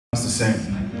the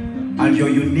same, and your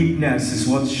uniqueness is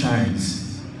what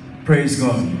shines. Praise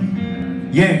God.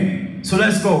 Yeah, so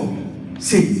let's go.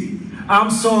 See, I'm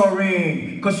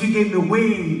sorry because you gave me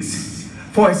wings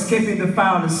for escaping the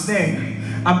foul and snare.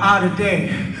 I'm out of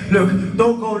there. Look,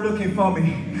 don't go looking for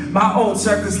me. My old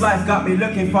circus life got me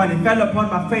looking funny. Fell upon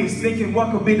my face, thinking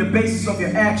what could be the basis of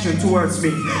your action towards me.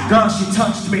 Gosh, you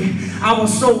touched me. I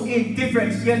was so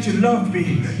indifferent, yet you loved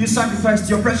me. You sacrificed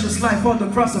your precious life on the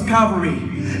cross of Calvary.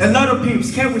 A lot of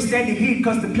peeps can't withstand the heat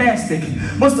because the plastic.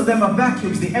 Most of them are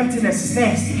vacuums, the emptiness is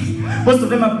nasty. Most of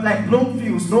them are like blown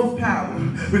fuse, no power.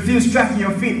 Refuse tracking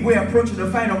your feet, we're approaching the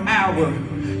final hour.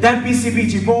 That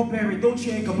BCBG, Burberry,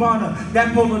 Dolce & Gabbana,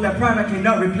 that polo, that Prada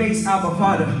cannot replace our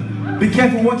Father. Be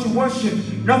careful what you worship,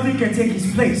 nothing can take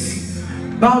his place.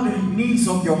 Bow the knees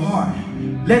of your heart,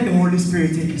 let the Holy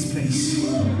Spirit take his place.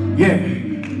 Yeah,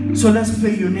 so let's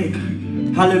play unique.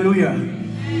 Hallelujah.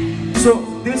 So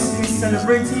this is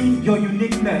celebrating your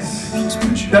uniqueness,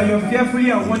 that you're fearfully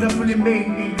and wonderfully made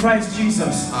in Christ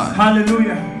Jesus.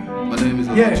 Hallelujah. My name is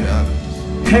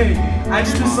Hey, I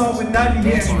did this song with Daddy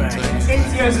here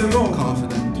 8 years ago.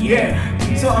 Confident. Yeah,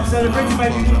 so I'm celebrating my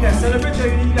uniqueness. Celebrate your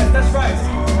uniqueness, that's right.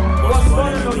 What's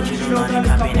going on? Original, not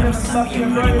copy, never stop your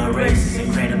running my race.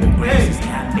 Incredible grace is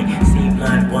happening. Same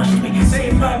blood washed me.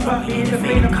 Same blood brought me in the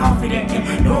vein. I'm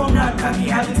confident. No, I'm not cocky.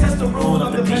 I have to test the role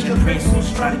of the vision. Prince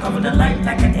who's trying to cover the light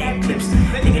like an eclipse.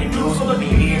 Thinking it knows all of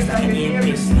your ears like an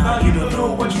earpiece. Now you don't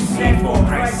know what you stand for.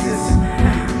 Crisis.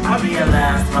 I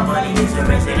realized my body is a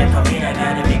resident of it. I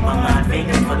gotta make my mind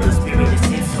vacant for the spirit.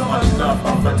 There's so much love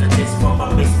offered to this form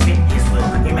of misfit. Yes,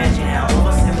 well, imagine how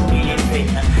over 7 million fit.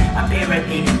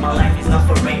 Apparently, my life is not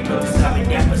for rent, but discovering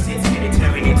deficits,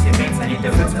 Mediterranean events, and the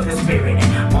difference of the spirit.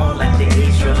 And more like the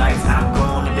Israelites, I'm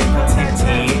going to be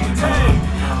contented.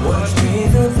 Watch me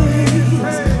do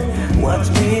things, watch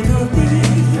me do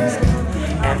things.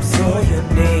 I'm so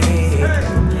unique,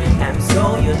 I'm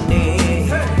so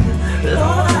unique. Lord,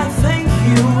 I thank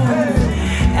you,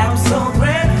 I'm so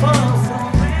grateful.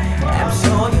 I'm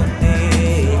so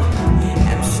unique,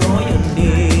 I'm so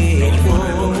unique. And you want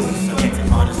to remember subject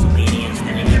to all disobedience,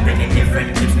 then you keep it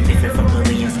different, keeps me different from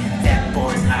millions. That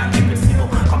boy's high, keep it simple,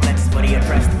 complex for the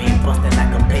oppressed, me busted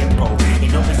like a pimple.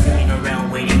 You know me sitting around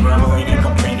waiting, grumbling and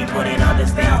complaining, putting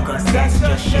others down, cause that's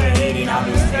just shit. I'll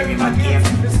be staring my gifts,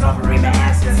 discovering my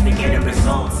assets, to get the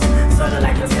results. Sort of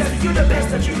like a test for you, the best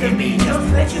that you can be.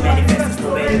 Just let you manifest, it's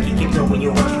no better. Keep doing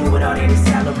you what you do without any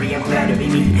salary. I'm glad to be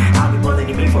me. I'll be willing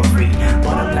to be for free.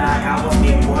 Bottom line, I was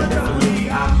being wonderfully.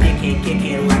 I'm picking,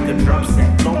 kicking like a drum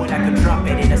set, blowing like a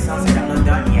trumpet in the sunset. I'm not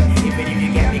done yet. Even if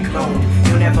you get me cloned,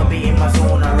 you'll never be in my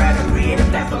zone. I'd rather create a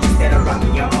platform instead of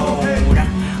rocking your own.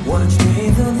 Watch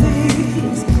me do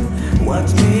things,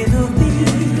 watch me do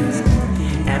things.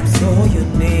 I'm so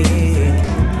unique,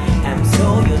 I'm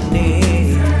so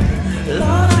unique. Lord,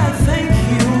 I thank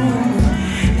you,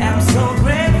 I'm so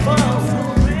grateful.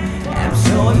 I'm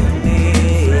so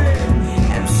unique,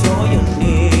 I'm so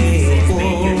unique.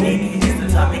 Being unique is the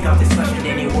topic of discussion.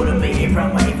 Then it would've been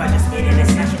improper if I just made an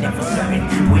exception. And for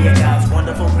certain, we are God's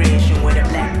wonderful creation with a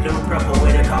black, blue, purple,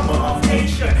 with a cover of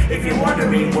nature. If you're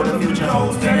wondering what the future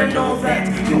holds, better know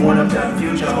that you're one of the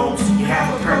future holds. You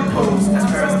have a purpose as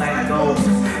far as life goes.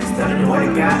 Study the word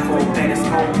of God for a better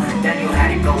smoke. Then you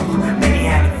had it go.